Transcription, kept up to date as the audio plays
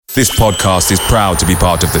This podcast is proud to be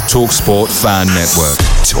part of the TalkSport Fan Network.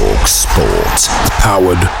 TalkSport.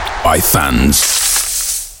 Powered by fans.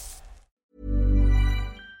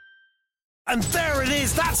 And there it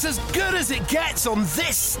is, that's as good as it gets on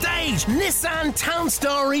this stage. Nissan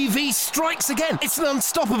Townstar EV strikes again. It's an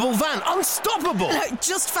unstoppable van, unstoppable.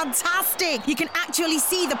 Just fantastic. You can actually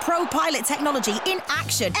see the Pro Pilot technology in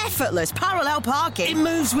action. Effortless parallel parking. It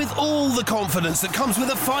moves with all the confidence that comes with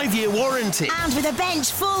a 5-year warranty. And with a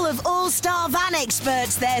bench full of all-star van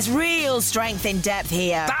experts, there's real strength in depth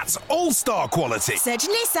here. That's all-star quality. Search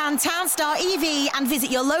Nissan Townstar EV and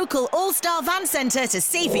visit your local all-star van centre to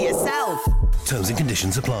see for yourself. Terms and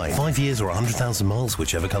conditions apply. 5 years or 100,000 miles,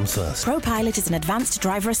 whichever comes first. ProPilot is an advanced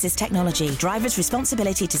driver assist technology. Driver's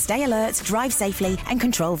responsibility to stay alert, drive safely, and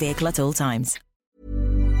control vehicle at all times.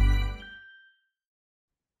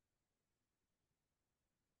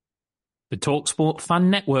 The TalkSport Fan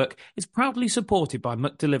Network is proudly supported by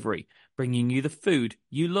McDelivery, bringing you the food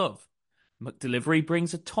you love. McDelivery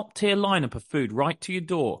brings a top-tier lineup of food right to your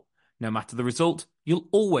door. No matter the result, you'll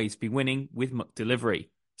always be winning with McDelivery.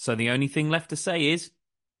 So the only thing left to say is,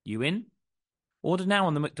 you in? Order now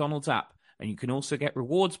on the McDonald's app, and you can also get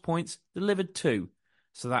rewards points delivered too.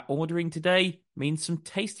 So that ordering today means some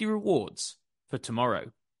tasty rewards for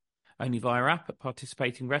tomorrow. Only via app at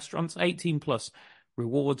participating restaurants, 18 plus.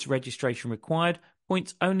 Rewards registration required.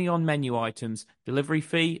 Points only on menu items. Delivery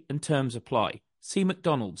fee and terms apply. See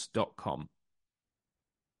mcdonalds.com.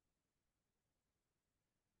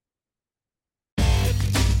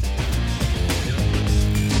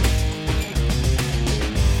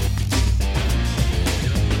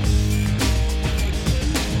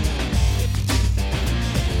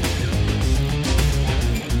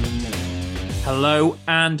 Hello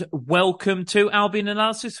and welcome to Albion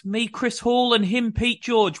Analysis. Me, Chris Hall, and him, Pete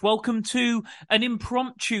George. Welcome to an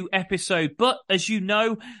impromptu episode. But as you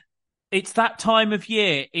know, it's that time of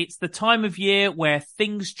year. It's the time of year where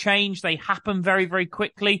things change. They happen very, very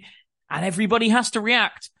quickly, and everybody has to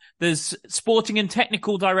react. There's sporting and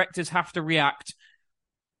technical directors have to react.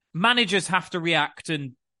 Managers have to react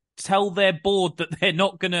and tell their board that they're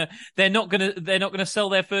not gonna sell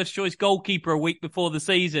their first choice goalkeeper a week before the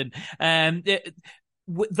season.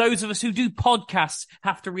 Those of us who do podcasts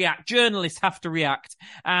have to react. Journalists have to react.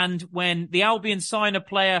 And when the Albion sign a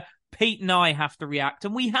player, Pete and I have to react.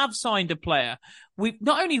 And we have signed a player.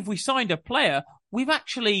 Not only have we signed a player, we've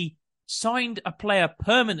actually signed a player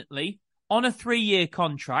permanently on a 3-year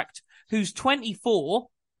contract who's 24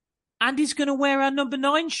 and is going to wear our number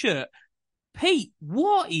 9 shirt. Pete,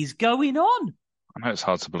 what is going on? I know it's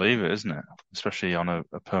hard to believe it, isn't it? Especially on a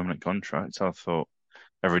permanent contract. I thought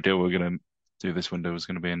every deal we're going to do this window was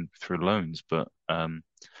going to be in through loans. But, I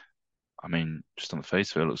mean, just on the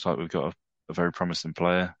face of it, it looks like we've got a very promising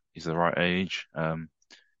player. He's the right age.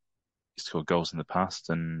 He's scored goals in the past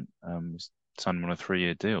and he's signed him on a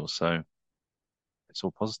 3-year deal. So it's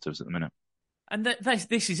all positives at the minute. And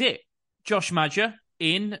this is it. Josh Maja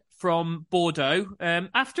in from Bordeaux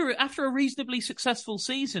after a reasonably successful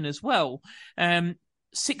season as well.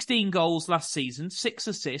 16 goals last season, 6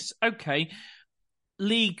 assists. Okay,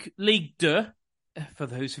 Ligue 2. For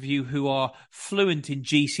those of you who are fluent in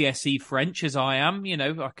GCSE French, as I am, you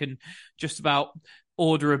know, I can just about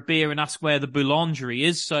order a beer and ask where the boulangerie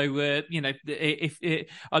is. So, you know,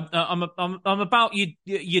 I'm about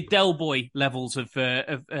your Del Boy levels of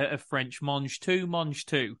French. Mange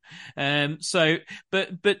tout. So,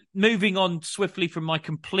 but moving on swiftly from my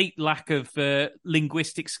complete lack of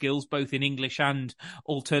linguistic skills, both in English and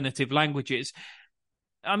alternative languages.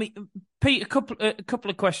 I mean, Pete, a couple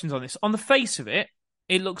of questions on this. On the face of it,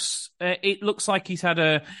 it looks like he's had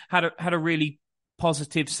a really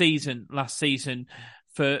positive season last season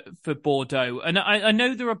for Bordeaux. And I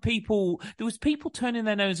know there was people turning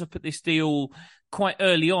their nose up at this deal quite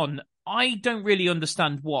early on. I don't really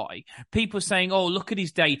understand why. People are saying, oh, look at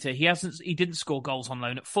his data. He didn't score goals on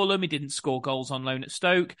loan at Fulham. He didn't score goals on loan at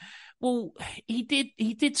Stoke. Well, he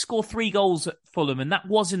did score 3 goals at Fulham, and that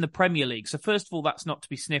was in the Premier League. So first of all, that's not to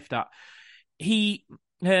be sniffed at. He's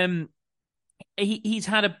had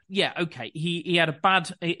he had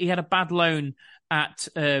a bad loan at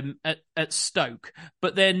Stoke,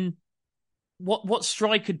 but then what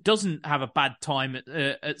striker doesn't have a bad time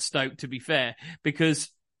at Stoke, to be fair, because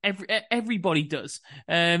everybody does.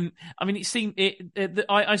 I mean, it seemed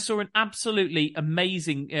I saw an absolutely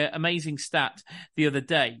amazing stat the other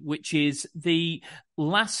day, which is the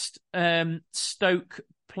last Stoke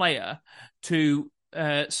player to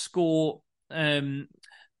score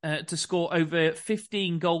over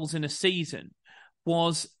 15 goals in a season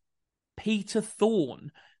was Peter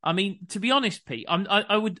Thorne. I mean, to be honest, Pete,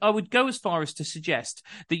 I would go as far as to suggest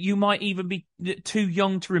that you might even be too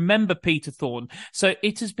young to remember Peter Thorne. So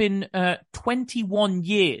it has been 21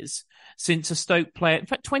 years since a Stoke player, in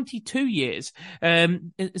fact, 22 years,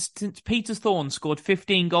 since Peter Thorne scored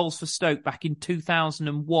 15 goals for Stoke back in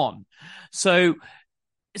 2001. So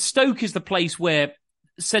Stoke is the place where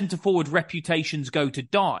centre-forward reputations go to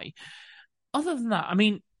die. Other than that, I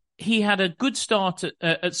mean, he had a good start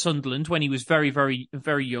at Sunderland when he was very, very,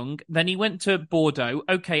 very young. Then he went to Bordeaux.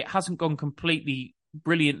 Okay, it hasn't gone completely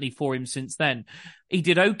brilliantly for him since then. He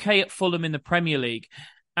did okay at Fulham in the Premier League.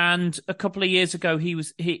 And a couple of years ago, he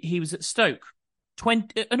was at Stoke.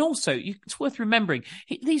 And also, it's worth remembering,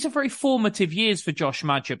 these are very formative years for Josh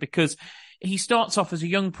Maja because he starts off as a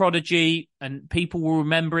young prodigy, and people will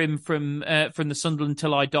remember him from the Sunderland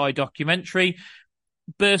Till I Die documentary,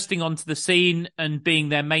 bursting onto the scene and being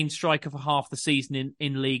their main striker for half the season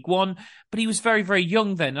in League One. But he was very, very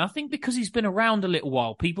young then. And I think because he's been around a little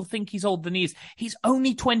while, people think he's older than he is. He's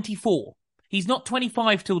only 24. He's not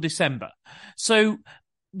 25 till December. So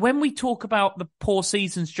when we talk about the poor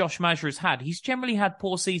seasons Josh Maja has had, he's generally had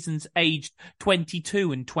poor seasons aged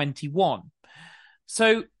 22 and 21.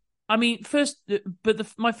 So, I mean,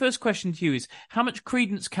 my first question to you is, how much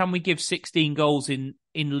credence can we give 16 goals in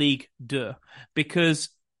Ligue 2? Because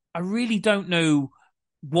I really don't know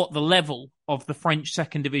what the level of the French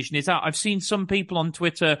second division is at. I've seen some people on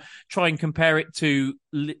Twitter try and compare it to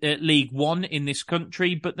League One in this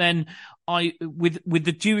country, but then with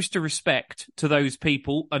the due respect to those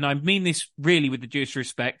people, and I mean this really with the due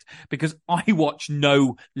respect, because I watch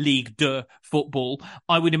no Ligue 2 football,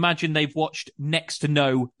 I would imagine they've watched next to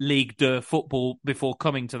no Ligue 2 football before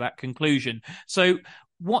coming to that conclusion. So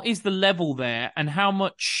what is the level there, and how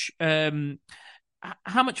much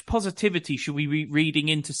positivity should we be reading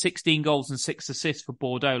into 16 goals and 6 assists for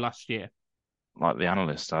Bordeaux last year? Like the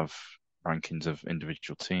analysts have rankings of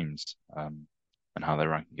individual teams and how they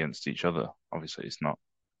rank against each other. Obviously,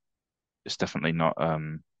 it's definitely not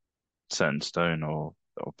set in stone or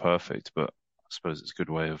perfect, but I suppose it's a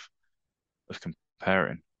good way of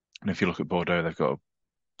comparing. And if you look at Bordeaux, they've got a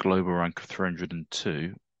global rank of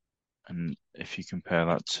 302, and if you compare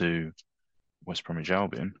that to West Bromwich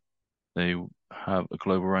Albion, they have a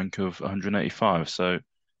global rank of 185. So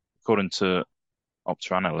according to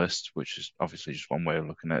Opta Analyst, which is obviously just one way of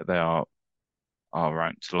looking at it, they are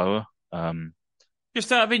ranked lower.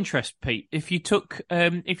 Just out of interest, Pete, if you took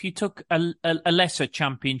a lesser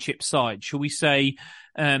championship side, shall we say,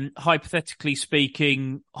 hypothetically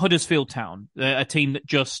speaking, Huddersfield Town, a team that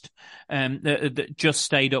just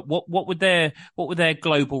stayed up, what would their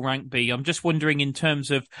global rank be? I'm just wondering, in terms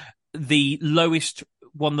of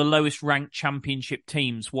one of the lowest ranked championship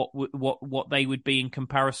teams, what they would be in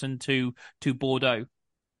comparison to Bordeaux.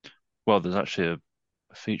 Well, there's actually a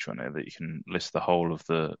feature on it that you can list the whole of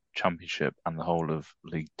the championship and the whole of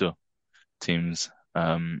Ligue 2 teams.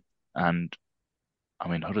 And I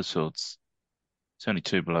mean, Huddersfield's, it's only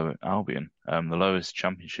 2 below Albion. The lowest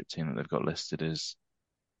championship team that they've got listed is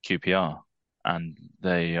QPR, and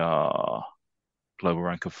they are global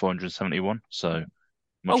rank of 471. So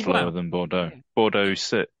much lower than Bordeaux. Bordeaux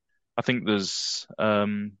I think there's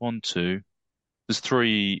there's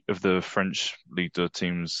 3 of the French Ligue 2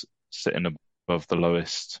 teams sitting above the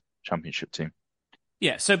lowest championship team.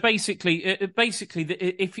 Yeah, so basically,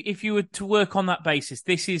 if you were to work on that basis,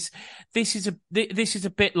 this is a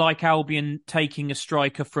bit like Albion taking a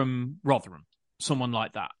striker from Rotherham, someone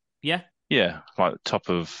like that. Yeah. Yeah, like top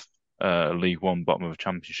of League One, bottom of a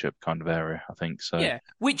championship kind of area, I think so. Yeah,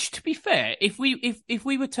 which, to be fair, if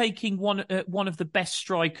we were taking one of the best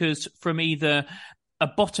strikers from either a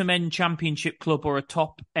bottom end championship club or a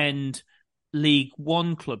top end League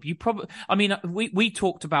One club, we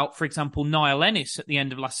talked about, for example, Niall Ennis at the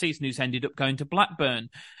end of last season, who's ended up going to Blackburn.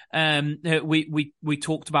 We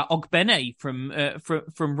talked about Ogbene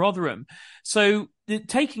from Rotherham. So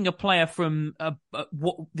taking a player from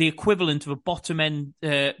what the equivalent of a bottom end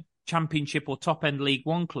championship or top end League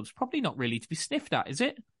One club's probably not really to be sniffed at, is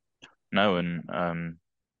it? No, and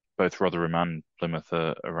both Rotherham and Plymouth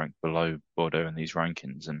are ranked below Bordeaux in these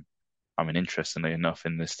rankings. And I mean, interestingly enough,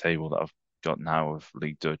 in this table that I've got now of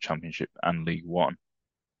League 2 Championship and League One,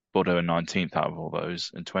 Bordeaux are 19th out of all those,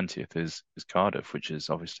 and 20th is Cardiff, which is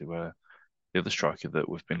obviously where the other striker that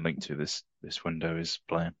we've been linked to this window is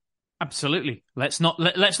playing. Absolutely. Let's not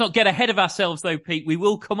get ahead of ourselves, though, Pete. We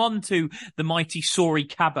will come on to the mighty Sori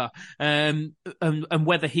Kaba and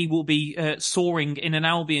whether he will be soaring in an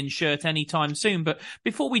Albion shirt anytime soon. But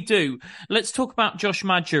before we do, let's talk about Josh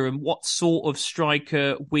Maja and what sort of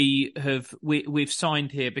striker we've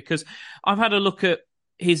signed here, because I've had a look at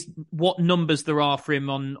what numbers there are for him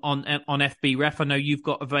on FB Ref. I know you've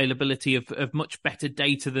got availability of much better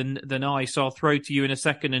data than I, so I'll throw to you in a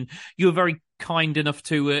second. And you were very kind enough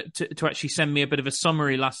to actually send me a bit of a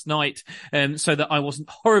summary last night, so that I wasn't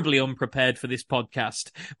horribly unprepared for this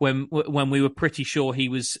podcast when we were pretty sure he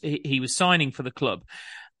was signing for the club.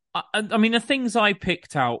 I mean, the things I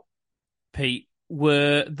picked out, Pete,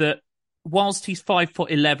 were that whilst he's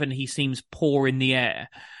 5'11", he seems poor in the air,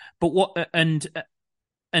 but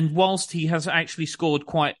and whilst he has actually scored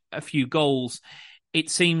quite a few goals, it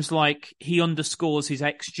seems like he underscores his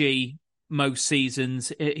XG most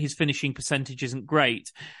seasons. His finishing percentage isn't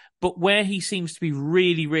great. But where he seems to be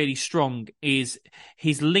really, really strong is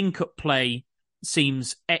his link-up play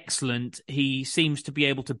seems excellent. He seems to be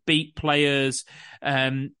able to beat players.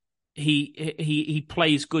 He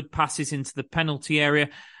plays good passes into the penalty area.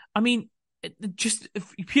 I mean, just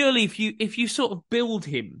purely if you sort of build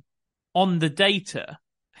him on the data,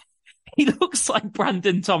 he looks like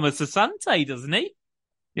Brandon Thomas Asante, doesn't he?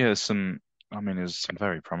 Yeah, there's some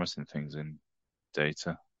very promising things in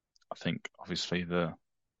data. I think obviously the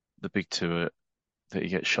big two are that he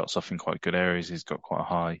gets shots off in quite good areas. He's got quite a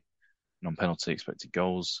high non-penalty expected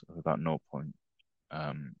goals of about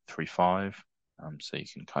 0.35. So you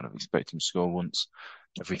can kind of expect him to score once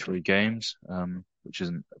every 3 games, which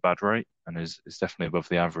isn't a bad rate and is definitely above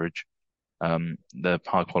the average. They're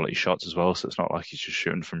high quality shots as well, so it's not like he's just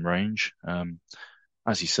shooting from range.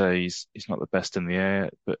 As you say, he's not the best in the air,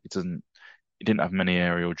 but he didn't have many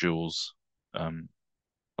aerial duels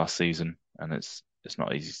last season, and it's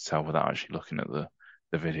not easy to tell without actually looking at the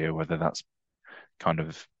video whether that's kind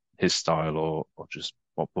of his style or just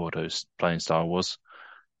what Bordeaux's playing style was.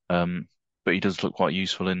 But he does look quite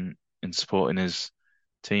useful in supporting his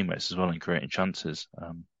teammates as well and creating chances.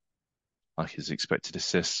 Like his expected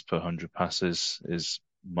assists per 100 passes is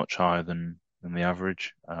much higher than the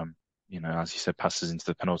average. As you said, passes into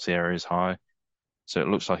the penalty area is high. So it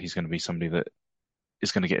looks like he's going to be somebody that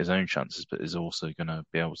is going to get his own chances, but is also going to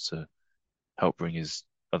be able to help bring his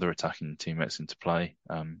other attacking teammates into play,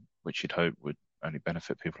 which you'd hope would only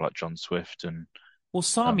benefit people like John Swift and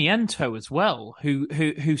Sarmiento as well,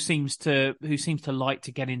 who seems to like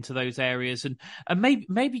to get into those areas, and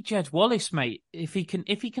maybe Jed Wallace, mate, if he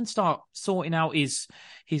can start sorting out his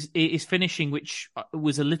finishing, which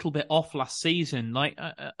was a little bit off last season.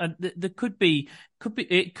 There could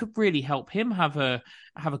really help him have a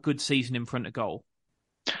good season in front of goal.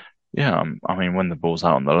 Yeah, I mean, when the ball's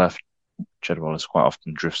out on the left, Jed Wallace quite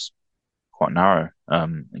often drifts quite narrow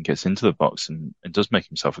and gets into the box and does make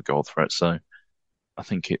himself a goal threat. So I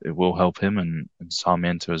think it will help him and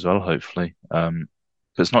Sarmiento as well, hopefully. But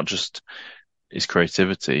it's not just his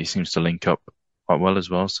creativity. He seems to link up quite well as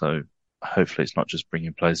well. So hopefully it's not just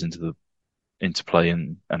bringing players into play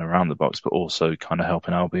and around the box, but also kind of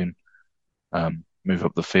helping Albion move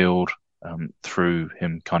up the field through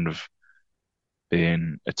him kind of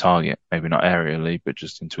being a target, maybe not aerially, but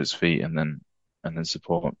just into his feet and then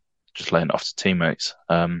support, just laying it off to teammates.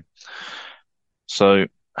 So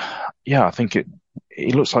yeah, I think it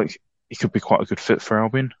looks like he could be quite a good fit for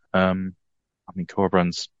Albion. I mean,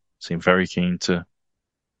 Corbrand's seemed very keen to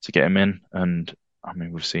get him in, and I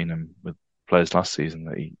mean, we've seen him with players last season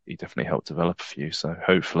that he definitely helped develop a few. So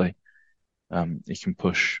hopefully, he can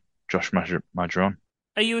push Josh Maja on.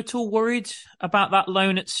 Are you at all worried about that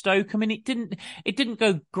loan at Stoke? I mean, it didn't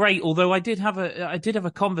go great. Although I did have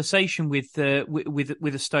a conversation with a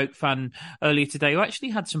Stoke fan earlier today who actually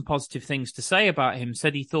had some positive things to say about him.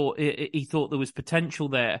 Said he thought there was potential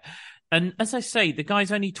there. And as I say, the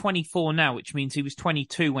guy's only 24 now, which means he was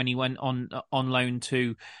 22 when he went on loan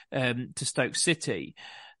to Stoke City.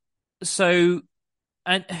 So.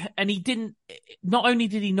 And he didn't. Not only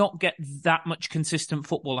did he not get that much consistent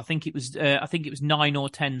football, I think it was 9 or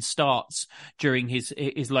 10 starts during his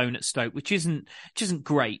loan at Stoke, which isn't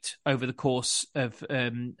great over the course of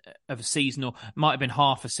a season, or might have been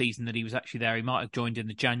half a season that he was actually there. He might have joined in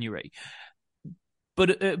the January,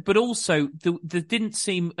 but also there didn't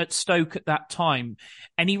seem at Stoke at that time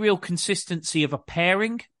any real consistency of a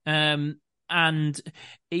pairing, and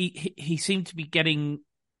he seemed to be getting,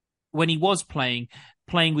 when he was playing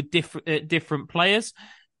with different players.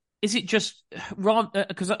 Is it just wrong?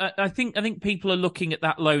 Because I think people are looking at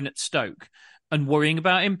that loan at Stoke and worrying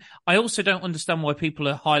about him. I also don't understand why people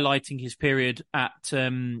are highlighting his period at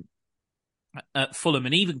Fulham,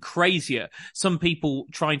 and even crazier, some people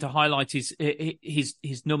trying to highlight his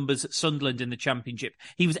numbers at Sunderland in the Championship.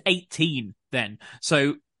 He was 18 then,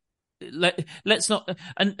 so let's not,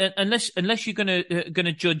 unless you're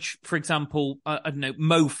gonna judge, for example, I don't know,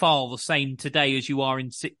 Mo Farah the same today as you are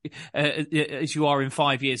in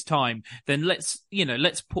 5 years' time, then let's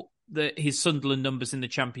put his Sunderland numbers in the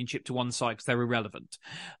Championship to one side because they're irrelevant.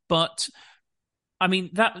 But I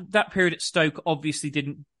mean that period at Stoke obviously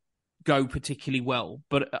didn't go particularly well,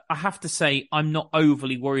 but I have to say I'm not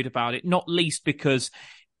overly worried about it, not least because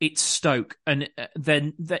it's Stoke, and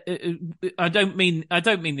then I don't mean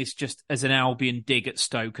this just as an Albion dig at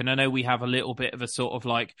Stoke, and I know we have a little bit of a sort of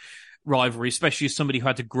like rivalry, especially as somebody who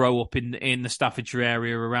had to grow up in the Staffordshire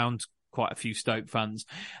area around quite a few Stoke fans,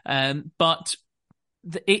 but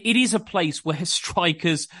it is a place where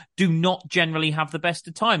strikers do not generally have the best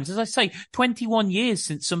of times. As I say, 21 years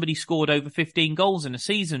since somebody scored over 15 goals in a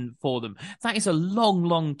season for them. That is a long,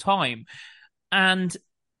 long time, and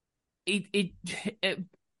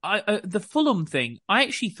the Fulham thing, I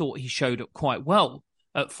actually thought he showed up quite well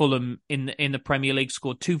at Fulham in the Premier League.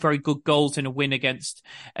 Scored 2 very good goals in a win against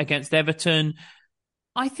Everton.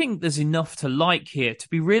 I think there's enough to like here to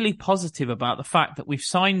be really positive about the fact that we've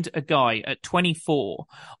signed a guy at 24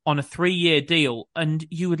 on a 3-year deal, and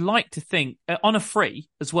you would like to think on a free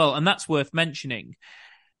as well, and that's worth mentioning.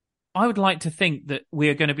 I would like to think that we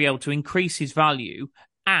are going to be able to increase his value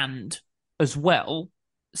and as well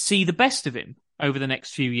see the best of him over the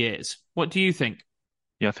next few years. What do you think?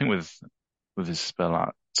 Yeah, I think with his spell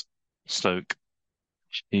at Stoke,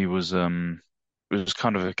 he was it was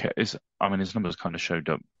kind of okay. His numbers kind of showed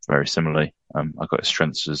up very similarly. I got his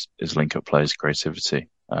strengths as his link-up play, his creativity,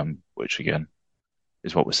 which again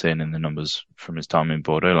is what we're seeing in the numbers from his time in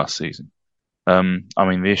Bordeaux last season.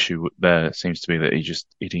 The issue there seems to be that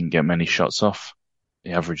he didn't get many shots off.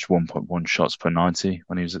 He averaged 1.1 shots per 90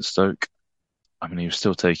 when he was at Stoke. He was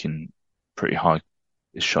still taking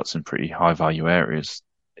his shots in pretty high value areas.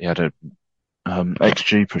 He had a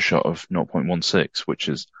XG per shot of 0.16, which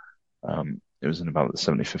is it was in about the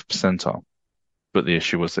 75th percentile. But the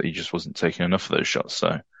issue was that he just wasn't taking enough of those shots,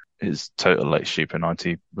 so his total XG per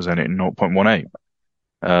 90 was only at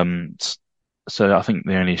 0.18. So I think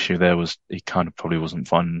the only issue there was he kind of probably wasn't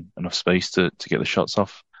finding enough space to get the shots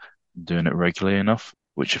off, doing it regularly enough,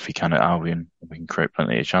 which if he can at Albion, we can create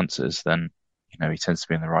plenty of chances, then he tends to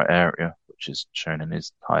be in the right area, which is shown in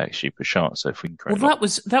his high XG per shot. So if we can create,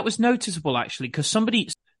 that was noticeable actually, because somebody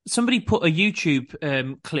put a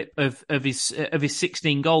YouTube clip of his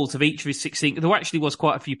 16 goals, of each of his 16. There actually was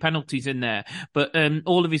quite a few penalties in there, but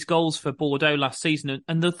all of his goals for Bordeaux last season.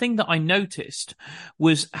 And the thing that I noticed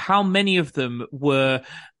was how many of them were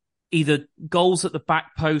either goals at the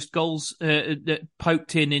back post, goals that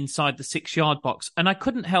poked inside the 6-yard box, and I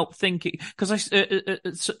couldn't help thinking, because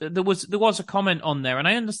there was a comment on there, and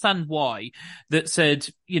I understand why, that said,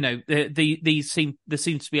 there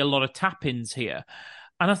seems to be a lot of tap-ins here,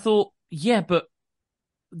 and I thought, yeah, but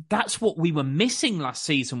that's what we were missing last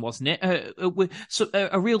season, wasn't it? A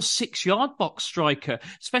real 6-yard box striker,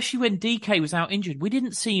 especially when DK was out injured. We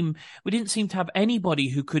didn't seem to have anybody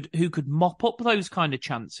who could mop up those kind of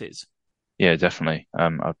chances. Yeah, definitely. I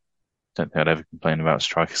don't think I'd ever complain about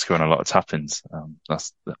strikers scoring a lot of tap-ins.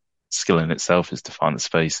 That's the skill in itself, is to find the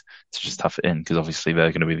space to just tap it in, because obviously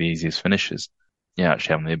they're going to be the easiest finishers. Yeah,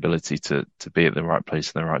 actually having the ability to be at the right place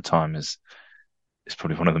at the right time is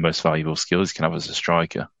probably one of the most valuable skills you can have as a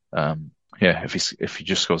striker. If he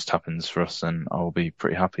just scores tap-ins for us, then I'll be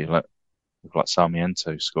pretty happy. Let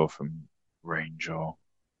Sarmiento score from range or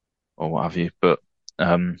what have you. But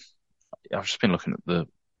I've just been looking at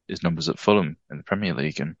his numbers at Fulham in the Premier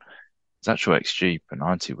League, and his actual XG per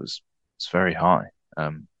 90 was very high,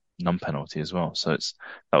 non-penalty as well. So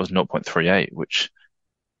that was 0.38, which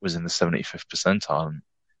was in the 75th percentile, and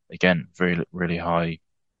again, very really high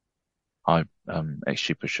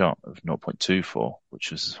XG per shot of 0.24,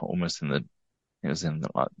 which was almost in the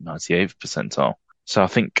 98th percentile. So I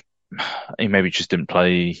think he maybe just didn't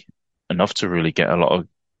play enough to really get a lot of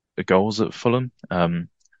goals at Fulham. He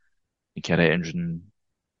had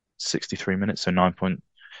 863 minutes, so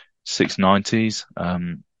 9.690s. I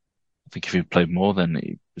think if he played more, then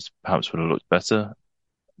he perhaps would have looked better.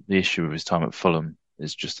 The issue with his time at Fulham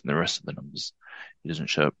is just in the rest of the numbers. He doesn't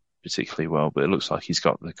show up particularly well, but it looks like he's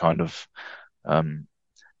got the kind of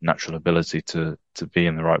natural ability to be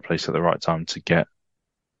in the right place at the right time to get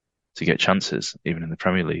chances. Even in the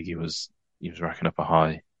Premier League, he was racking up a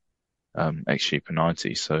high XG per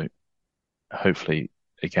 90. So hopefully,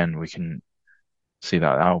 again, we can see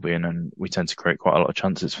that at Albion, and we tend to create quite a lot of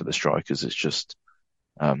chances for the strikers. It's just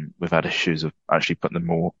we've had issues of actually putting them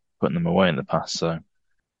away in the past. So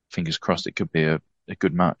fingers crossed, it could be a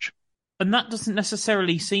good match. And that doesn't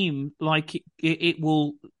necessarily seem like it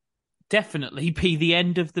will definitely be the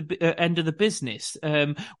end of the business.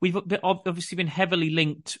 We've obviously been heavily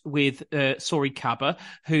linked with Sori Kaba,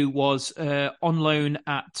 who was on loan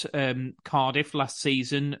at Cardiff last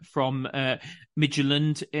season from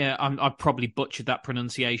Midtjylland. I've probably butchered that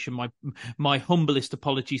pronunciation. My humblest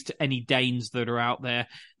apologies to any Danes that are out there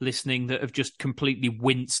listening that have just completely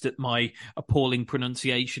winced at my appalling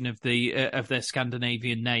pronunciation of their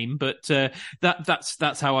Scandinavian name. But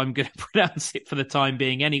that's how I'm going to pronounce it for the time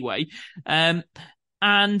being, anyway. I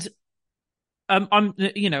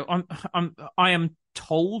am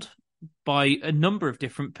told by a number of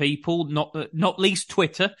different people, not least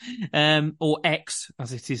Twitter, or X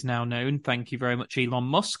as it is now known. Thank you very much, Elon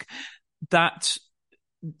Musk. That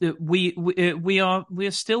we are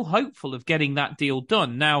still hopeful of getting that deal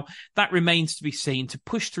done. Now, that remains to be seen. To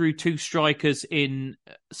push through two strikers in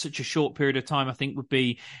such a short period of time, I think would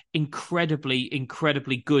be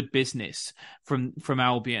incredibly good business from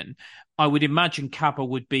Albion. I would imagine Kappa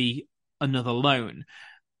would be another loan.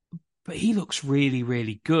 But he looks really,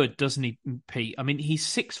 really good, doesn't he, Pete? I mean, he's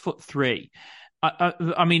 6'3".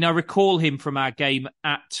 I mean, I recall him from our game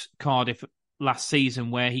at Cardiff last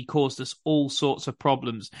season where he caused us all sorts of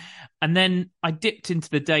problems. And then I dipped into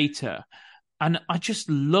the data and I just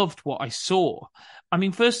loved what I saw. I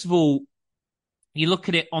mean, first of all, you look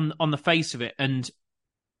at it on the face of it, and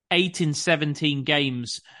 8 in 17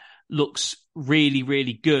 games looks really,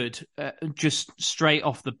 really good, just straight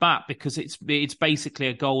off the bat, because it's basically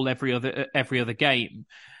a goal every other game.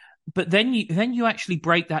 But then you actually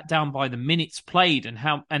break that down by the minutes played and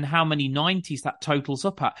how many 90s that totals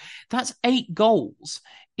up at. That's 8 goals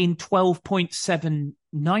in 12.7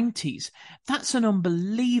 90s. That's an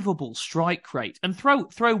unbelievable strike rate. And throw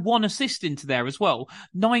 1 assist into there as well.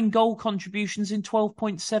 9 goal contributions in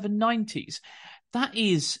 12.7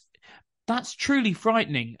 90s. That's truly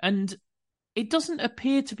frightening. And it doesn't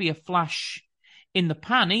appear to be a flash in the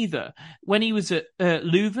pan either. When he was at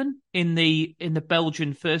Leuven in the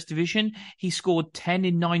Belgian First Division, he scored 10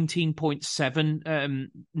 in 19.7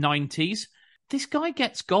 90s. This guy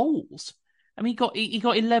gets goals. I mean, he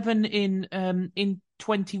got 11 in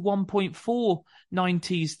 21.4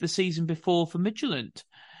 90s the season before for Midtjylland.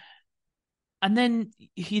 And then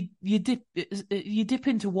you dip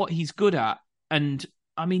into what he's good at, and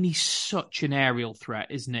I mean, he's such an aerial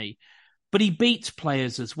threat, isn't he? But he beats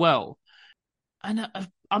players as well. And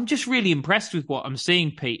I'm just really impressed with what I'm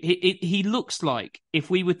seeing, Pete. He looks like if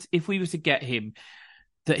we were to get him,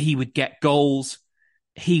 that he would get goals.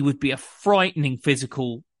 He would be a frightening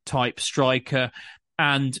physical type striker.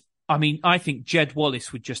 And I mean, I think Jed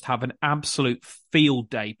Wallace would just have an absolute field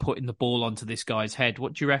day putting the ball onto this guy's head.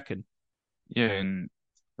 What do you reckon? Yeah, in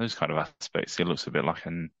those kind of aspects, he looks a bit like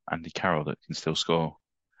an Andy Carroll that can still score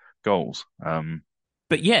goals.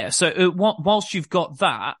 But yeah, so whilst you've got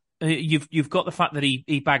that, you've got the fact that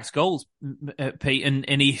he bags goals, Pete,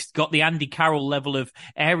 and he's got the Andy Carroll level of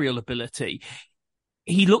aerial ability.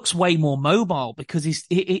 He looks way more mobile because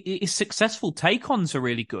his successful take-ons are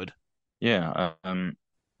really good. Yeah,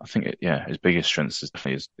 I think his biggest strength is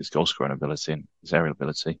definitely his goal scoring ability and his aerial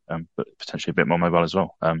ability, but potentially a bit more mobile as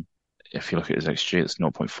well. If you look at his XG, it's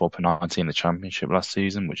 0.4 per 90 in the Championship last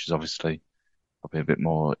season, which is obviously probably a bit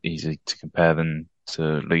more easy to compare than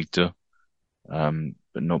to League Two. But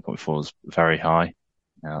 0.4 is very high.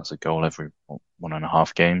 Now that's a goal every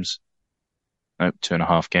 1.5 games. No,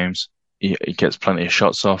 2.5 games. He gets plenty of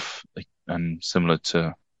shots off, and similar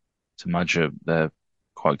to Maja, they're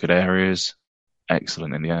quite good areas,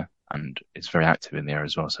 excellent in the air, and it's very active in the air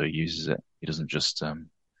as well. So he uses it. He doesn't just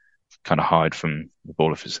kind of hide from the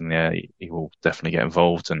ball if it's in the air. He will definitely get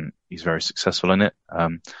involved, and he's very successful in it.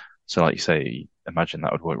 So like you say, imagine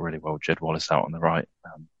that would work really well with Jed Wallace out on the right,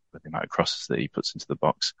 with the amount of crosses that he puts into the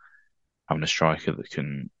box. Having a striker that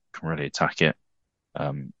can really attack it,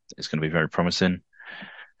 it's going to be very promising.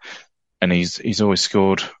 And he's always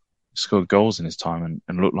scored goals in his time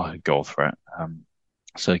and looked like a goal threat.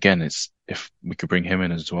 So again, if we could bring him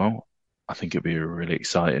in as well, I think it'd be a really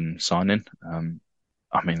exciting signing.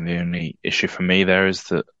 I mean, the only issue for me there is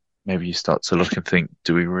that maybe you start to look and think,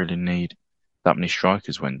 do we really need that many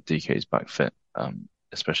strikers when DK is back fit?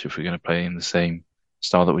 Especially if we're going to play in the same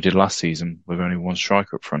style that we did last season with only one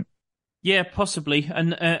striker up front. Yeah, possibly,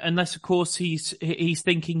 and unless of course he's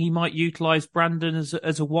thinking he might utilise Brandon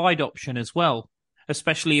as a wide option as well,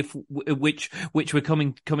 especially if which we're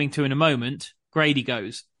coming to in a moment. Grady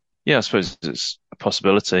goes. Yeah, I suppose it's a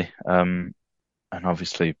possibility, and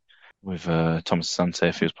obviously with Thomas Asante,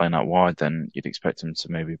 if he was playing out wide, then you'd expect him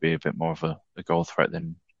to maybe be a bit more of a goal threat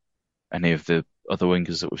than any of the other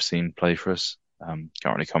wingers that we've seen play for us. Can't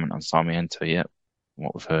really comment on Sarmiento yet. From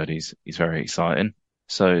what we've heard, he's very exciting.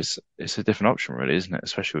 So it's a different option, really, isn't it?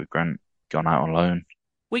 Especially with Grant gone out on loan.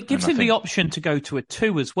 Well, it And gives I him the think, option to go to a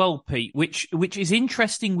 2 as well, Pete, which is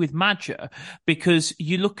interesting with Maja, because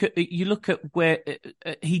you look at where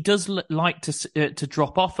he does like to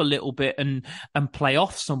drop off a little bit and play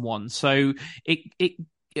off someone. So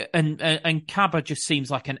and Kaba just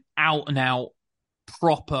seems like an out and out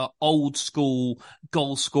proper old school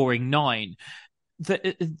goal scoring 9.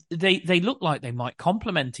 They look like they might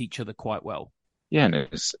complement each other quite well. yeah, and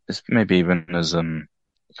it's maybe even as kind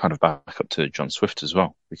of back up to John Swift as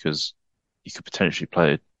well, because you could potentially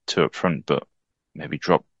play a 2 up front, but maybe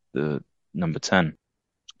drop the number 10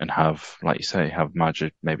 and have, like you say, have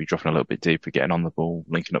Maja maybe dropping a little bit deeper, getting on the ball,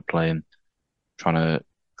 linking up playing, trying to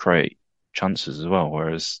create chances as well.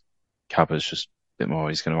 Whereas Caba's just a bit more,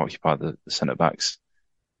 he's going to occupy the centre backs,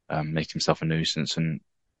 make himself a nuisance and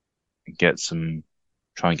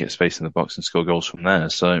try and get space in the box and score goals from there.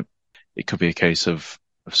 So it could be a case of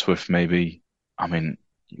Swift maybe, I mean,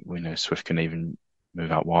 we know Swift can even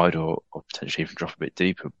move out wide or potentially even drop a bit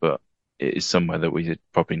deeper, but it is somewhere that we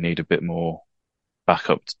probably need a bit more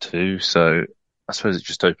backup to. So I suppose it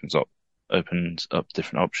just opens up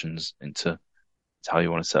different options into how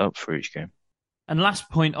you want to set up for each game. And last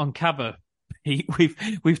point on Kaba,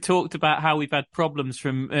 we've talked about how we've had problems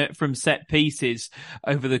from set pieces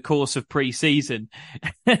over the course of pre-season.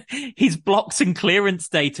 His blocks and clearance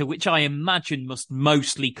data, which I imagine must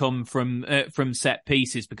mostly come from set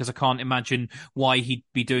pieces, because I can't imagine why he'd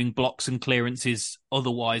be doing blocks and clearances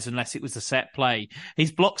otherwise unless it was a set play.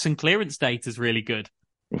 His blocks and clearance data is really good.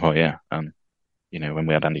 Well, yeah, when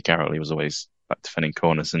we had Andy Carroll, he was always back defending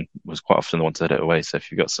corners and was quite often the one to head it away. So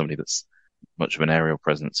if you've got somebody that's much of an aerial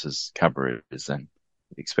presence as Cabra is, then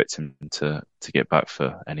you'd expect him to get back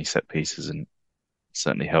for any set pieces and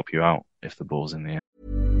certainly help you out if the ball's in the air.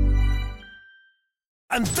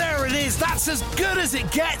 And there it is, that's as good as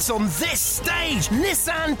it gets on this stage.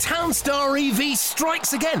 Nissan Townstar EV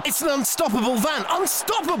strikes again. It's an unstoppable van,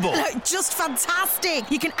 unstoppable. Look, just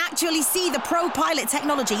fantastic. You can actually see the Pro Pilot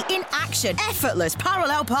technology in action. Effortless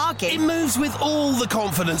parallel parking. It moves with all the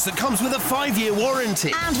confidence that comes with a 5-year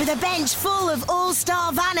warranty. And with a bench full of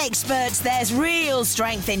all-star van experts, there's real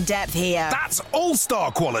strength in depth here. That's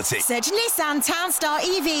all-star quality. Search Nissan Townstar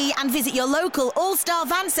EV and visit your local all-star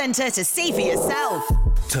van centre to see for yourself.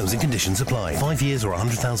 Terms and conditions apply. 5 years or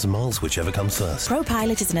 100,000 miles, whichever comes first. Pro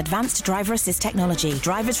Pilot is an advanced driver assist technology.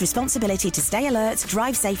 Driver's responsibility to stay alert,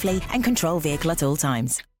 drive safely, and control vehicle at all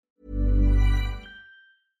times.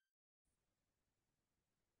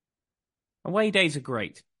 Away days are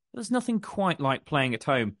great. There's nothing quite like playing at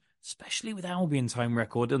home, especially with Albion's home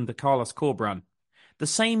record under Carlos Corberán. The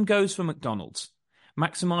same goes for McDonald's.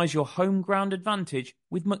 Maximise your home ground advantage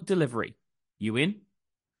with McDelivery. You in?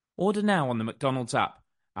 Order now on the McDonald's app.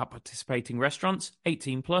 At participating restaurants,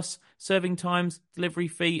 18 plus, serving times, delivery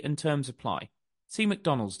fee and terms apply. See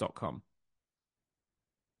mcdonalds.com.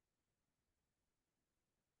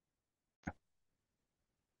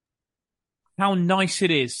 How nice it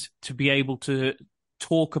is to be able to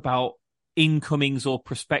talk about incomings or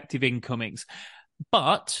prospective incomings.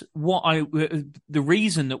 But the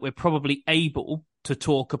reason that we're probably able to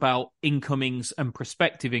talk about incomings and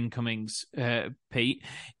prospective incomings, Pete,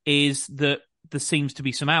 is that there seems to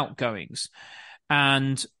be some outgoings,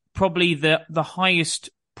 and probably the highest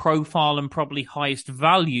profile and probably highest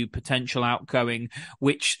value potential outgoing,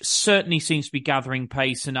 which certainly seems to be gathering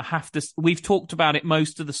pace. And we've talked about it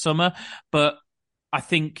most of the summer, but I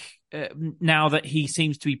think now that he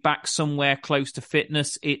seems to be back somewhere close to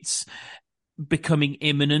fitness, it's becoming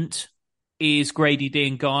imminent, is Grady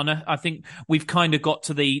Diangana. I think we've kind of got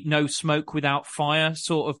to the no smoke without fire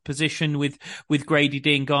sort of position with Grady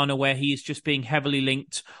Diangana, where he is just being heavily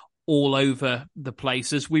linked all over the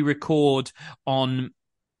place. As we record on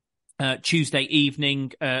Tuesday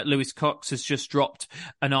evening, Lewis Cox has just dropped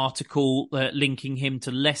an article linking him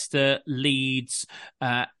to Leicester, Leeds,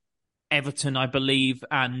 Everton, I believe,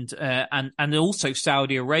 and also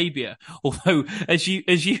Saudi Arabia. Although, as you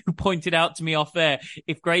pointed out to me off air,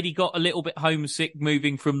 if Grady got a little bit homesick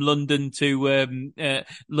moving from London to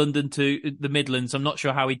the Midlands, I'm not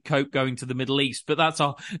sure how he'd cope going to the Middle East. But that's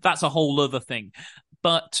a whole other thing.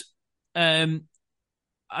 But I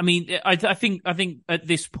mean, I think at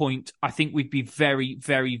this point, I think we'd be very,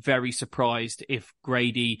 very, very surprised if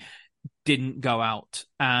Grady didn't go out,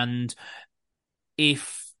 and the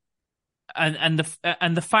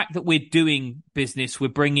fact that we're doing business, we're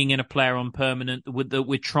bringing in a player on permanent, that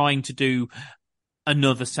we're trying to do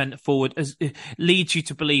another centre forward, leads you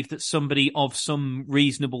to believe that somebody of some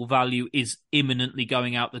reasonable value is imminently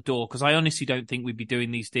going out the door. Because I honestly don't think we'd be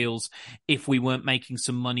doing these deals if we weren't making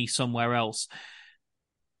some money somewhere else.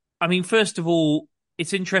 I mean, first of all,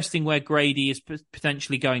 it's interesting where Grady is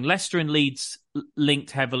potentially going. Leicester and Leeds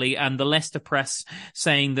linked heavily, and the Leicester press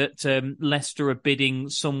saying that Leicester are bidding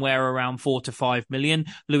somewhere around 4 to 5 million.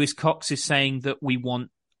 Lewis Cox is saying that we want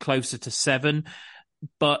closer to 7,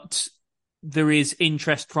 but there is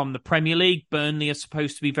interest from the Premier League. Burnley are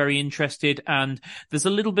supposed to be very interested, and there's a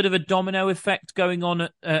little bit of a domino effect going on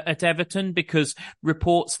at Everton, because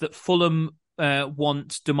reports that Fulham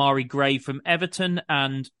want Damari Gray from Everton,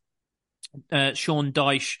 and Sean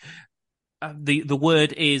Dyche, the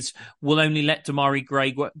word is, we'll only let Damari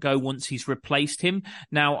Gray go once he's replaced him.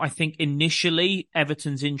 Now, I think initially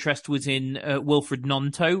Everton's interest was in Wilfred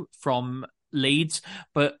Gnonto from Leeds,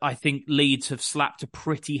 but I think Leeds have slapped a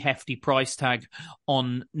pretty hefty price tag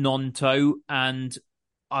on Gnonto, and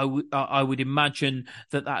I would imagine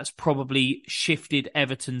that that's probably shifted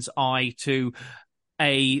Everton's eye to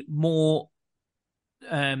a more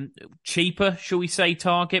cheaper, shall we say,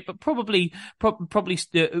 target, but probably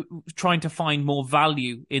trying to find more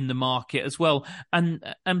value in the market as well, and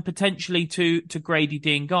potentially to Grady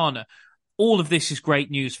Diangana. All of this is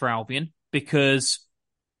great news for Albion, because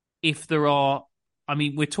if there are, I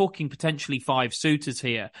mean, we're talking potentially 5 suitors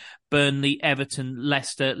here: Burnley, Everton,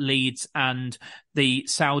 Leicester, Leeds, and the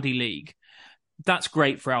Saudi League. That's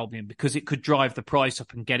great for Albion, because it could drive the price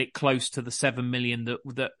up and get it close to the 7 million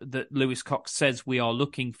that Lewis Cox says we are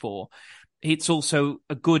looking for. It's also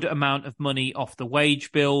a good amount of money off the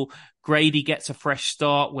wage bill. Grady gets a fresh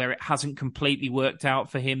start where it hasn't completely worked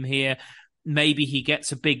out for him here. Maybe he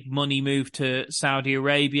gets a big money move to Saudi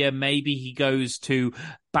Arabia. Maybe he goes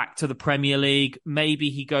back to the Premier League. Maybe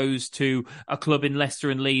he goes to a club in Leicester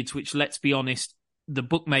and Leeds, which, let's be honest, the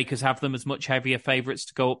bookmakers have them as much heavier favourites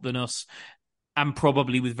to go up than us, and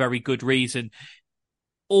probably with very good reason.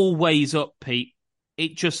 Always up, Pete.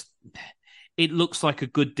 It looks like a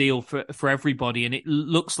good deal for everybody, and it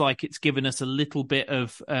looks like it's given us a little bit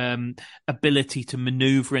of ability to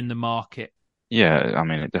manoeuvre in the market. Yeah, I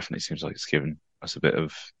mean, it definitely seems like it's given us a bit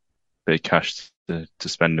of cash to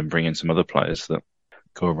spend and bring in some other players that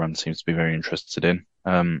Corberan seems to be very interested in.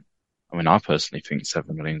 I mean, I personally think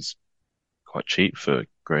 7 million's quite cheap for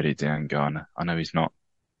Grady Diangana. I know he's not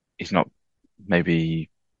maybe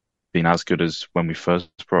been as good as when we first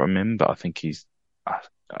brought him in, but I think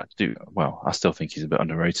I still think he's a bit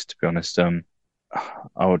underrated, to be honest.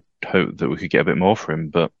 I would hope that we could get a bit more for him,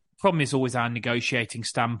 but problem is always our negotiating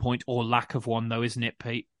standpoint, or lack of one, though, isn't it,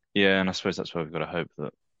 Pete? Yeah, and I suppose that's why we've got to hope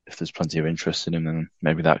that if there's plenty of interest in him, then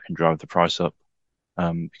maybe that can drive the price up.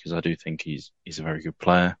 Because I do think he's a very good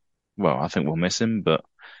player. Well, I think we'll miss him, but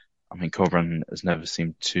I mean, Corberan has never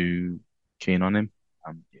seemed too keen on him.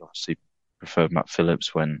 He obviously preferred Matt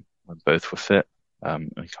Phillips when both were fit,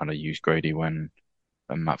 and kind of used Grady when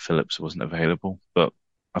Matt Phillips wasn't available. But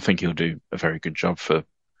I think he'll do a very good job for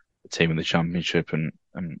the team in the Championship, and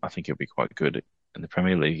I think he'll be quite good in the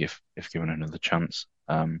Premier League if given another chance.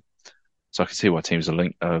 So I can see why teams are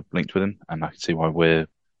linked with him, and I can see why we're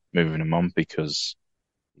moving him on, because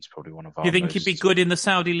he's probably one of our. Do you think he'd be good in the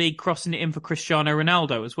Saudi League, crossing it in for Cristiano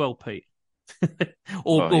Ronaldo as well, Pete?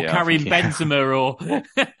 or Karim Benzema,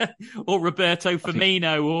 or Roberto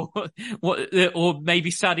Firmino, or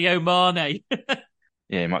maybe Sadio Mane.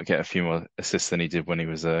 Yeah, he might get a few more assists than he did when he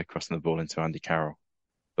was crossing the ball into Andy Carroll.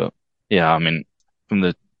 But yeah, I mean, from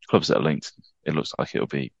the clubs that are linked, it looks like it'll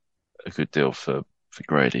be a good deal for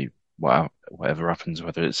Grady. Wow, whatever happens,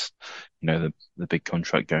 whether it's the big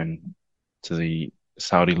contract going to the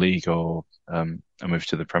Saudi League or a move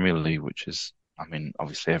to the Premier League, which is, I mean,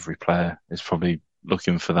 obviously every player is probably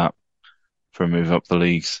looking for that, for a move up the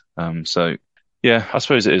leagues. So yeah, I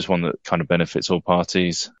suppose it is one that kind of benefits all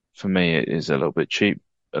parties. For me, it is a little bit cheap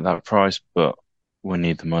at that price, but we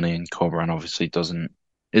need the money, and Corberan obviously doesn't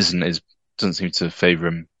seem to favour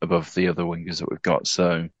him above the other wingers that we've got.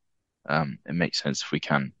 So it makes sense if we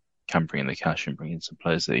can bring in the cash and bring in some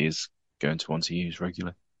players that he is going to want to use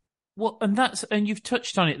regularly. Well, and you've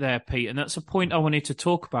touched on it there, Pete, and that's a point I wanted to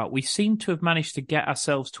talk about. We seem to have managed to get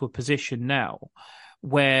ourselves to a position now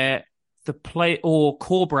where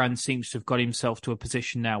Corberan seems to have got himself to a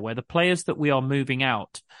position now where the players that we are moving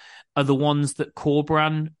out are the ones that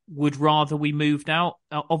Corberan would rather we moved out.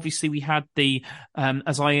 Obviously, we had the,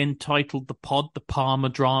 as I entitled the pod, the Parma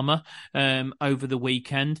drama over the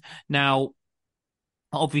weekend. Now,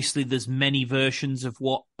 obviously, there's many versions of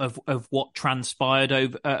what transpired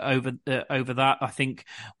over that. I think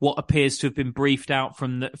what appears to have been briefed out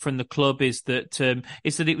from the club is that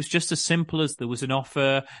it was just as simple as there was an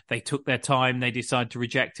offer. They took their time. They decided to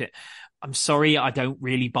reject it. I'm sorry, I don't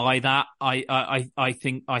really buy that. I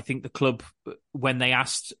think the club, when they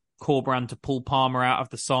asked Corberan to pull Palmer out of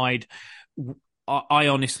the side, I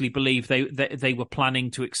honestly believe they were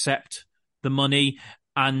planning to accept the money.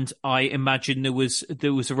 And I imagine there was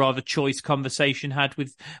a rather choice conversation had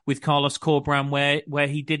with Carlos Corberán where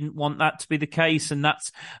he didn't want that to be the case,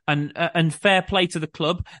 and fair play to the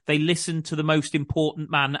club. They listened to the most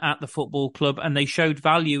important man at the football club, and they showed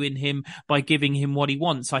value in him by giving him what he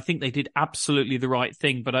wants. I think they did absolutely the right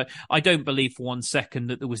thing, but I don't believe for 1 second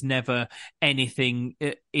that there was never anything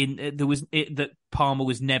that Palmer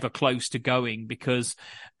was never close to going, because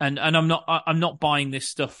and I'm not buying this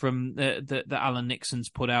stuff from that Alan Nixon's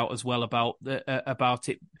put out as well about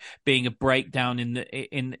it being a breakdown in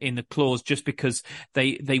the clause, just because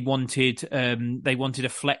they wanted a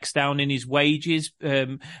flex down in his wages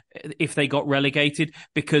if they got relegated,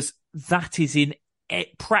 because that is in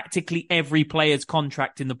practically every player's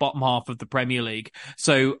contract in the bottom half of the Premier League.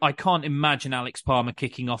 So I can't imagine Alex Palmer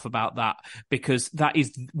kicking off about that, because that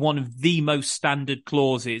is one of the most standard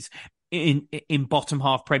clauses in bottom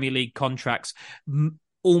half Premier League contracts.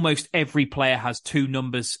 Almost every player has 2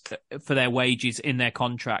 numbers for their wages in their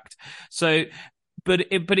contract. So, but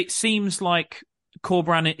it seems like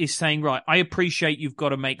Corberán is saying, right, I appreciate you've got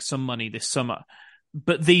to make some money this summer,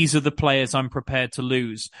 but these are the players I'm prepared to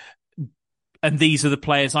lose. And these are the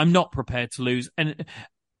players I'm not prepared to lose.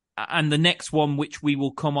 And the next one, which we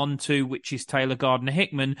will come on to, which is Taylor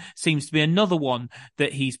Gardner-Hickman, seems to be another one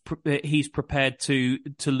that he's prepared to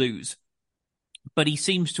lose. But he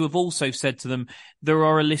seems to have also said to them, there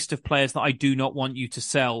are a list of players that I do not want you to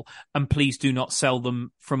sell, and please do not sell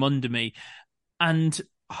them from under me. And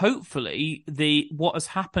hopefully what has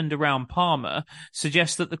happened around Palmer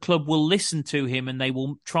suggests that the club will listen to him, and they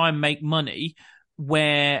will try and make money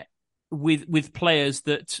with players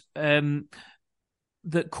that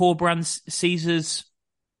Corberán sees as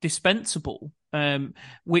dispensable.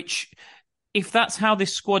 Which, if that's how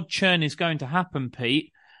this squad churn is going to happen,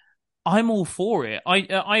 Pete, I'm all for it.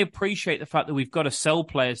 I appreciate the fact that we've got to sell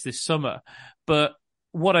players this summer, but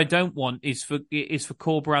what I don't want is for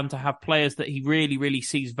Corberán to have players that he really, really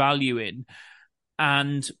sees value in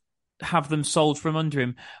and have them sold from under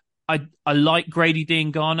him. I like Grady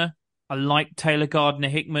Diangana. I like Taylor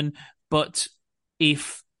Gardner-Hickman. But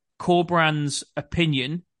if Corberán's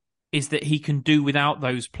opinion is that he can do without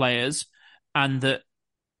those players and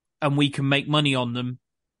we can make money on them,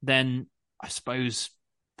 then I suppose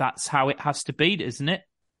that's how it has to be, isn't it?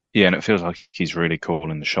 Yeah, and it feels like he's really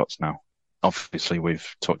calling the shots now. Obviously,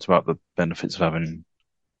 we've talked about the benefits of having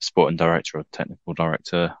a sporting director or technical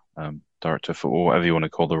director, director of football, whatever you want to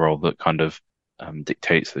call the role, that kind of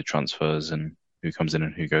dictates the transfers and who comes in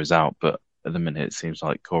and who goes out. But at the minute, it seems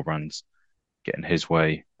like Corberán's getting his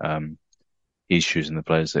way. He's choosing the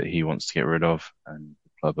players that he wants to get rid of, and the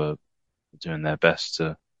club are doing their best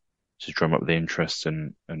to drum up the interest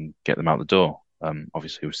and get them out the door.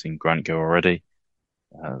 Obviously, we've seen Grant go already.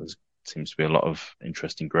 There seems to be a lot of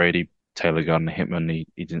interest in Grady. Taylor Gardner-Hickman,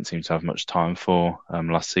 he didn't seem to have much time for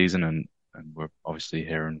last season, and we're obviously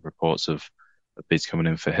hearing reports of bids coming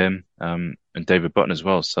in for him, and David Button as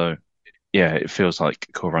well. So, yeah, it feels like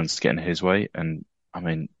Corberán's getting his way, and I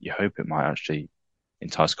mean, you hope it might actually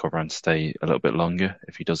entice Corberán to stay a little bit longer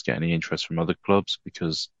if he does get any interest from other clubs,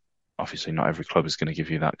 because obviously not every club is going to give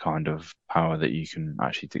you that kind of power that you can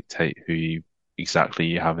actually dictate who exactly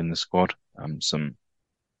you have in the squad. Some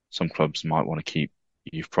clubs might want to keep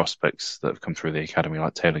youth prospects that have come through the academy,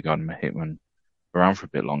 like Taylor Gardner-Hickman, around for a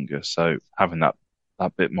bit longer. So having that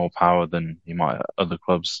bit more power than other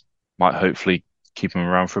clubs might hopefully keep him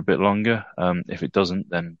around for a bit longer. If it doesn't,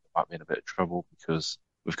 then it might be in a bit of trouble, because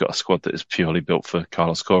we've got a squad that is purely built for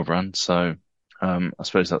Carlos Corberán. So I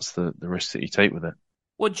suppose that's the risk that you take with it.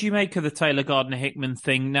 What do you make of the Taylor Gardner-Hickman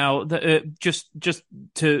thing now? Just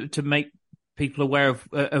to make people aware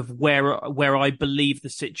of where I believe the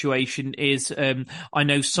situation is. I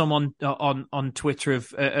know someone on Twitter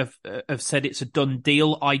have said it's a done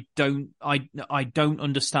deal. I don't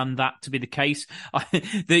understand that to be the case.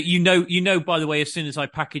 That by the way, as soon as I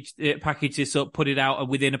package this up, put it out,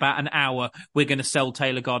 within about an hour, we're going to sell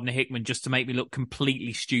Taylor Gardner-Hickman just to make me look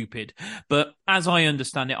completely stupid. But as I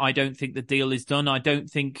understand it, I don't think the deal is done. I don't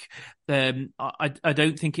think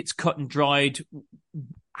it's cut and dried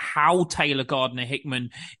how Taylor Gardner-Hickman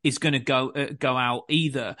is going to go out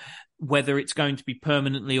either, whether it's going to be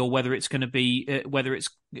permanently or whether it's going to be whether it's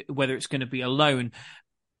going to be a loan.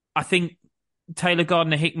 I think Taylor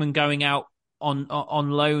Gardner-Hickman going out on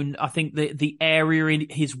loan, I think the area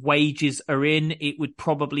his wages are in, it would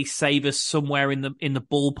probably save us somewhere in the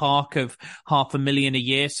ballpark of $500,000 a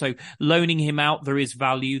year. So loaning him out, there is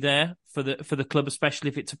value there for the club, especially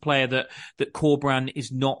if it's a player that Corberán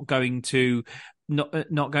is not going to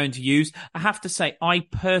use. I have to say, I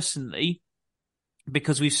personally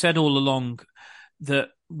because we've said all along that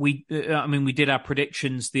we did our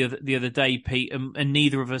predictions the other day, Pete, and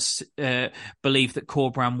neither of us believe that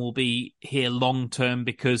Corberan will be here long term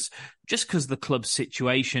because of the club's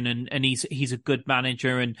situation, and he's a good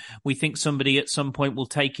manager, and we think somebody at some point will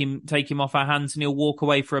take him off our hands and he'll walk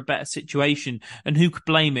away for a better situation, and who could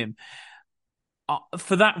blame him?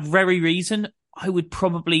 For that very reason, I would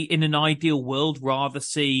probably, in an ideal world, rather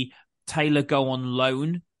see Taylor go on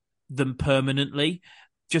loan than permanently,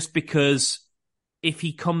 just because if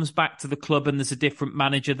he comes back to the club and there's a different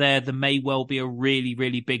manager there may well be a really,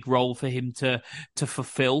 really big role for him to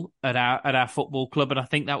fulfill at our football club. And I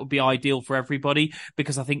think that would be ideal for everybody,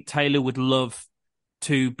 because I think Taylor would love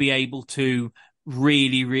to be able to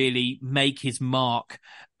really, really make his mark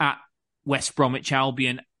at West Bromwich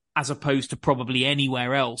Albion as opposed to probably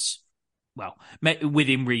anywhere else. Well,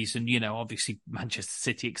 within reason, obviously Manchester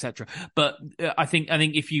City, etc. But I think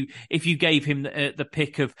if you gave him the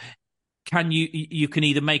pick of, you can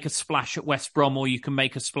either make a splash at West Brom or you can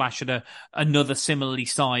make a splash at another similarly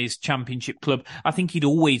sized Championship club, I think he'd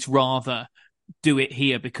always rather do it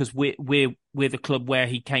here because we're the club where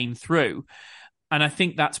he came through. And I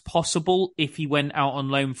think that's possible if he went out on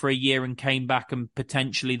loan for a year and came back and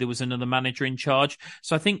potentially there was another manager in charge.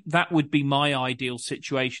 So I think that would be my ideal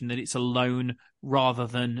situation, that it's a loan rather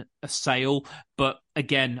than a sale. But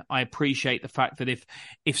again, I appreciate the fact that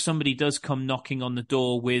if somebody does come knocking on the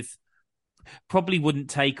door with, probably wouldn't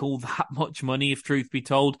take all that much money, if truth be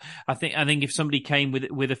told. I think if somebody came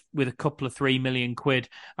with a couple of £3 million,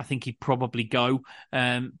 I think he'd probably go.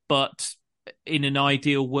 But in an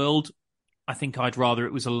ideal world, I think I'd rather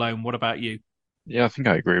it was a loan. What about you? Yeah, I think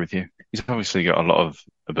I agree with you. He's obviously got a lot of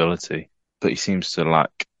ability, but he seems to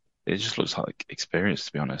lack, it just looks like experience,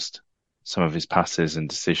 to be honest. Some of his passes and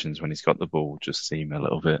decisions when he's got the ball just seem a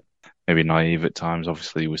little bit maybe naive at times.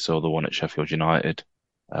 Obviously, we saw the one at Sheffield United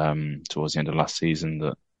towards the end of last season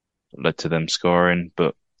that led to them scoring,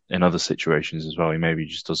 but in other situations as well, he maybe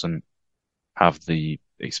just doesn't have the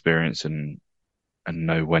experience and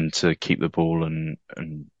know when to keep the ball and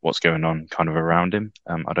what's going on kind of around him.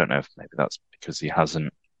 I don't know if maybe that's because he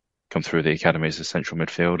hasn't come through the academy as a central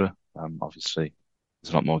midfielder. Obviously,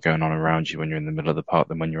 there's a lot more going on around you when you're in the middle of the park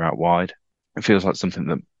than when you're out wide. It feels like something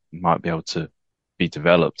that might be able to be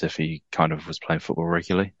developed if he kind of was playing football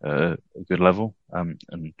regularly at a good level. And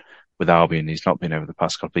with Albion, he's not been over the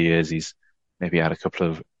past couple of years. He's maybe had a couple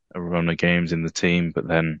of a run of games in the team, but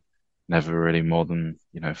then never really more than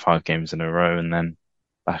 5 games in a row, and then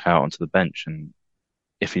back out onto the bench. And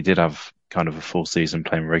if he did have kind of a full season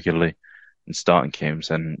playing regularly and starting games,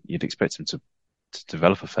 then you'd expect him to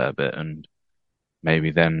develop a fair bit, and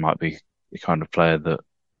maybe then might be the kind of player that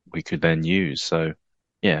we could then use. So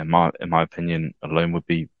yeah, in my opinion, a loan would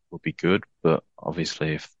be good, but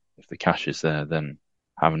obviously if the cash is there, then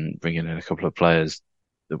bringing in a couple of players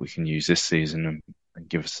that we can use this season and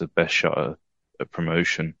give us the best shot at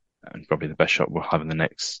promotion, and probably the best shot we'll have in the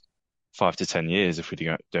next 5 to 10 years if we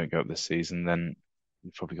don't go up this season, then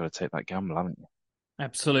you've probably got to take that gamble, haven't you?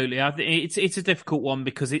 Absolutely. I think it's a difficult one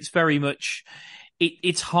because it's very much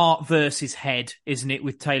it's heart versus head, isn't it,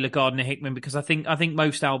 with Taylor Gardner-Hickman? Because I think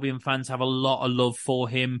most Albion fans have a lot of love for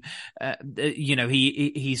him.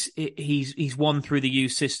 He's won through the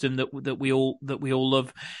youth system that we all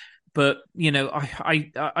love. But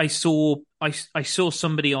I saw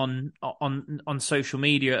somebody on social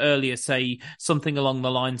media earlier say something along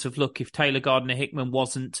the lines of, look, if Taylor Gardner-Hickman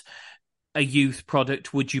wasn't a youth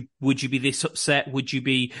product, would you be this upset? Would you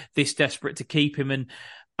be this desperate to keep him?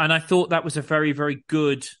 And I thought that was a very, very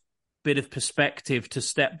good bit of perspective to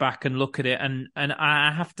step back and look at it. And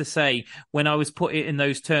I have to say, when I was put it in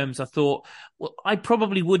those terms, I thought, well, I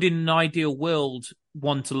probably would in an ideal world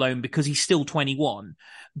want a loan because he's still 21.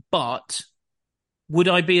 But would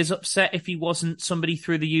I be as upset if he wasn't somebody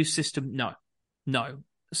through the youth system? No.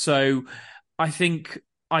 So I think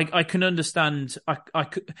I can understand. I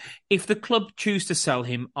could, if the club choose to sell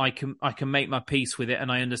him, I can make my peace with it, and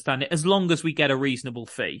I understand it as long as we get a reasonable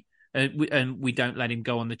fee and we don't let him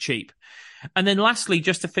go on the cheap. And then lastly,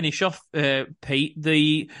 just to finish off, Pete,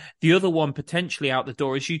 the other one potentially out the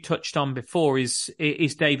door, as you touched on before, is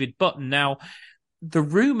David Button. Now, the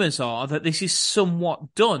rumours are that this is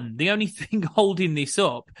somewhat done. The only thing holding this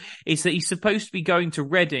up is that he's supposed to be going to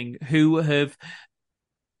Reading, who have,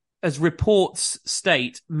 as reports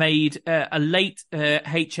state, made a late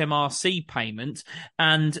HMRC payment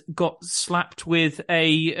and got slapped with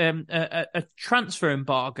a transfer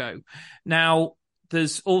embargo. Now,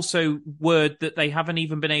 there's also word that they haven't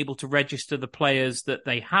even been able to register the players that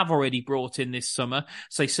they have already brought in this summer.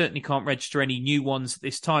 So they certainly can't register any new ones at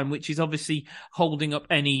this time, which is obviously holding up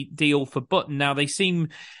any deal for Button. Now they seem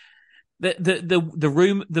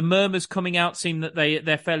the murmurs coming out seem that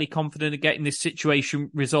they're fairly confident of getting this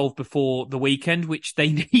situation resolved before the weekend, which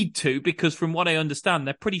they need to, because from what I understand,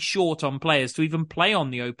 they're pretty short on players to even play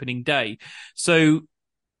on the opening day. So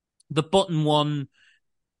the Button one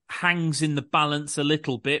hangs in the balance a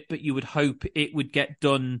little bit, but you would hope it would get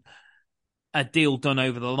a deal done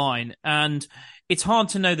over the line. And it's hard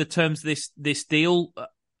to know the terms of this deal.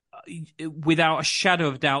 Without a shadow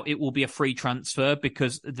of doubt, it will be a free transfer,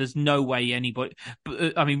 because there's no way anybody.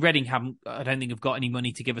 I mean, Reading I don't think have got any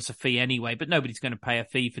money to give us a fee anyway, but nobody's going to pay a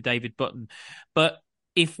fee for David Button. But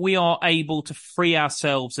if we are able to free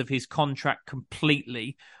ourselves of his contract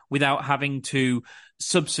completely without having to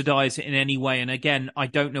subsidise it in any way, and again, I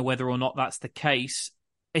don't know whether or not that's the case,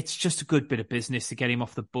 it's just a good bit of business to get him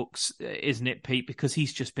off the books, isn't it, Pete? Because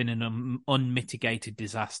he's just been an unmitigated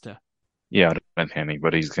disaster. Yeah, I don't think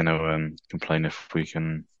anybody's going to complain if we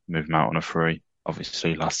can move him out on a free.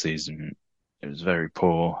 Obviously, last season it was very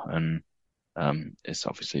poor, and it's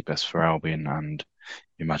obviously best for Albion, and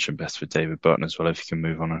you imagine best for David Button as well if he can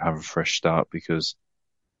move on and have a fresh start, because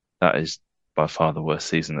that is by far the worst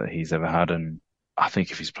season that he's ever had. And I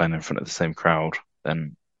think if he's playing in front of the same crowd,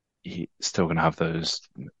 then he's still going to have those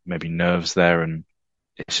maybe nerves there, and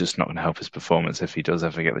it's just not going to help his performance if he does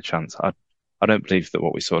ever get the chance. I don't believe that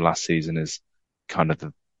what we saw last season is kind of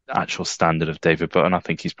the actual standard of David Button. I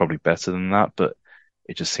think he's probably better than that, but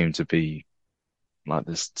it just seemed to be like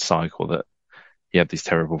this cycle that he had these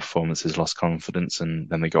terrible performances, lost confidence, and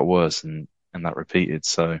then they got worse, and that repeated.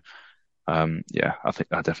 So, I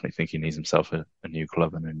definitely think he needs himself a new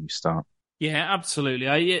club and a new start. Yeah,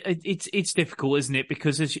 absolutely. It's difficult, isn't it?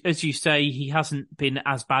 Because as you say, he hasn't been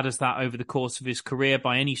as bad as that over the course of his career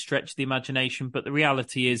by any stretch of the imagination. But the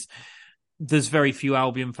reality is, there's very few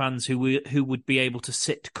Albion fans who would be able to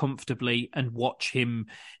sit comfortably and watch him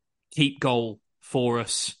keep goal for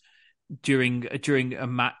us during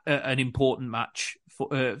an important match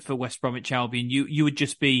for West Bromwich Albion. You would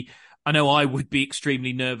just be. I know I would be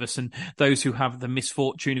extremely nervous, and those who have the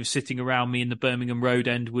misfortune of sitting around me in the Birmingham Road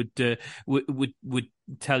end would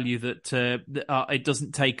tell you that it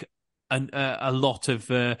doesn't take a lot of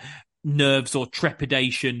nerves or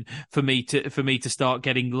trepidation for me to start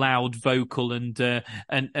getting loud, vocal, and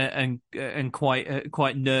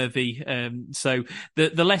quite nervy. So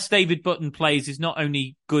the less David Button plays is not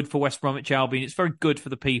only good for West Bromwich Albion, it's very good for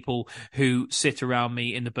the people who sit around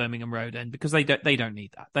me in the Birmingham Road end, because they don't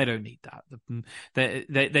need that. They don't need that.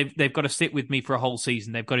 They've got to sit with me for a whole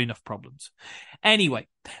season. They've got enough problems. Anyway,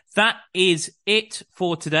 that is it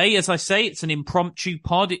for today. As I say, it's an impromptu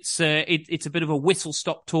pod. It's a bit of a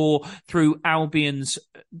whistle-stop tour through Albion's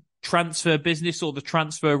transfer business, or the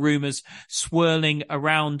transfer rumours swirling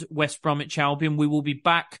around West Bromwich Albion. We will be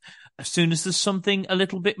back as soon as there's something a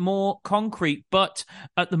little bit more concrete. But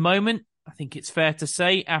at the moment, I think it's fair to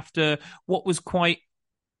say, after what was quite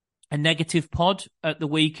a negative pod at the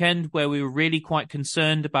weekend, where we were really quite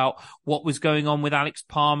concerned about what was going on with Alex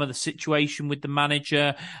Palmer, the situation with the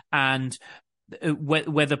manager, and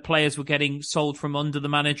whether players were getting sold from under the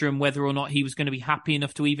manager, and whether or not he was going to be happy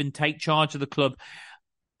enough to even take charge of the club.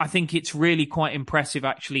 I think it's really quite impressive,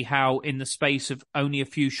 actually, how in the space of only a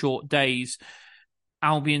few short days,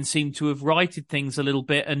 Albion seemed to have righted things a little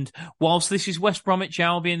bit. And whilst this is West Bromwich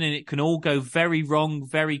Albion and it can all go very wrong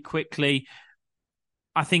very quickly,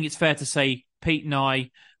 I think it's fair to say Pete and I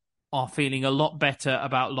are feeling a lot better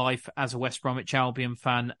about life as a West Bromwich Albion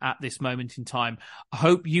fan at this moment in time. I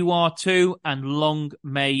hope you are too, and long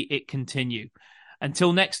may it continue.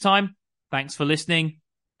 Until next time, thanks for listening,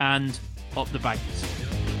 and up the Baggers.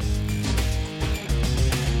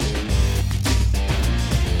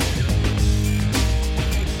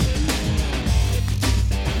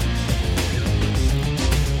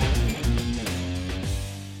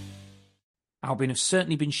 Albion have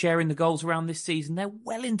certainly been sharing the goals around this season. They're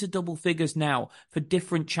well into double figures now for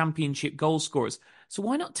different championship goal scorers. So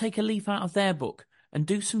why not take a leaf out of their book and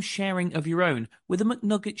do some sharing of your own with a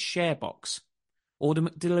McNuggets share box? Order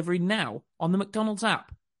McDelivery now on the McDonald's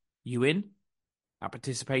app. You in? At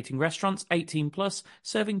participating restaurants, 18 plus,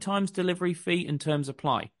 serving times, delivery fee and terms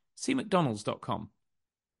apply. See mcdonalds.com.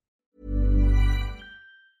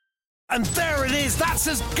 And there it is, that's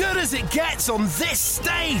as good as it gets on this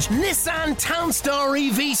stage. Nissan Townstar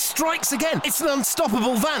EV strikes again. It's an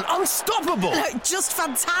unstoppable van, unstoppable. Just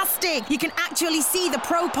fantastic. You can actually see the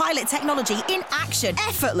ProPilot technology in action.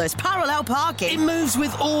 Effortless parallel parking. It moves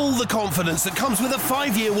with all the confidence that comes with a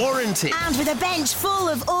 5-year warranty. And with a bench full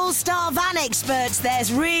of all-star van experts,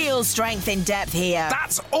 there's real strength in depth here.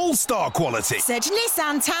 That's all-star quality. Search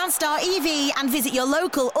Nissan Townstar EV and visit your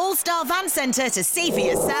local all-star van centre to see for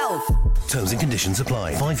yourself. Terms and conditions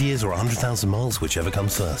apply. 5 years or 100,000 miles, whichever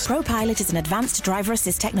comes first. ProPilot is an advanced driver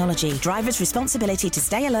assist technology. Driver's responsibility to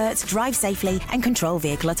stay alert, drive safely, and control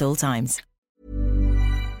vehicle at all times.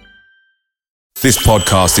 This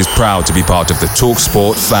podcast is proud to be part of the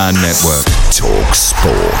TalkSport Fan Network.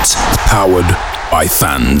 TalkSport. Powered by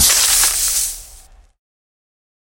fans.